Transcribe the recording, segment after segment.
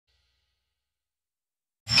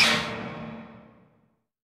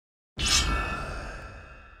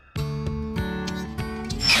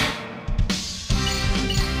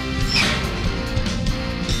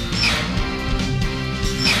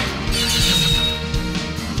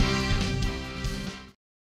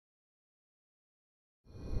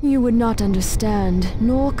You would not understand,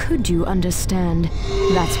 nor could you understand.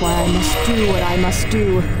 That's why I must do what I must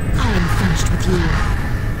do. I am finished with you.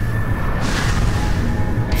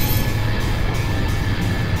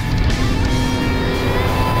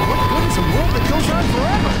 What good is a world that goes on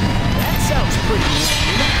forever? That sounds pretty easy.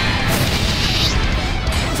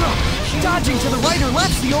 Dodging to the right or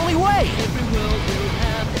left's the only way.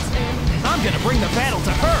 I'm gonna bring the battle to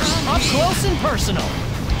her, up close and personal.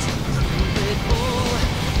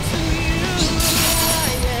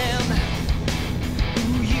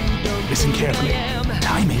 Listen carefully.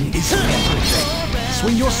 Timing is everything.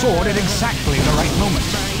 Swing your sword at exactly the right moment.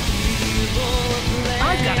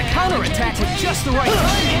 I've got to counterattack at just the right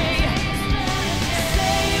time.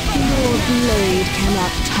 Your blade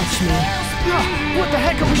cannot touch me. What the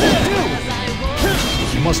heck are we gonna do?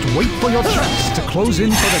 You must wait for your chance to close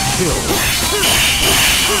in for the kill.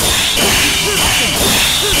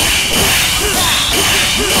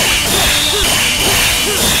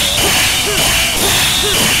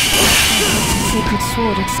 Sacred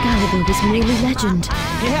sword Excaliber was merely legend.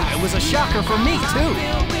 Yeah, it was a shocker for me, too.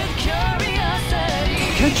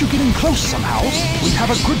 Can't you get in close somehow? We'd have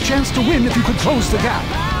a good chance to win if you could close the gap.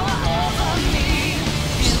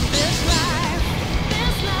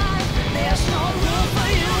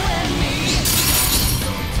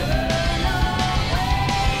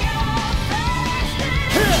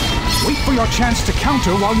 Wait for your chance to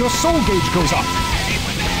counter while your soul gauge goes up.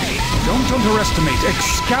 Don't underestimate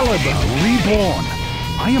Excaliber Reborn.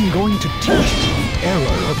 I am going to teach you the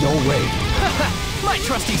error of your way. My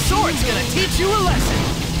trusty sword's gonna teach you a lesson.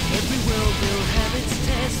 Every world will have its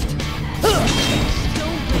test.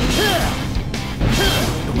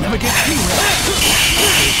 You'll never get derailed.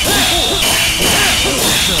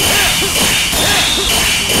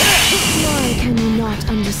 Why can you not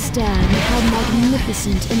understand how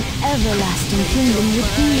magnificent an everlasting kingdom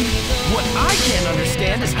would be? What I can't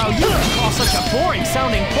understand is how you can call such a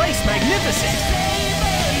boring-sounding place magnificent.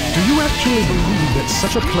 Do you actually believe that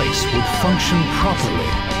such a place would function properly?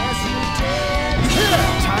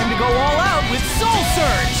 Time to go all out with Soul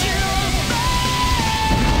Surge!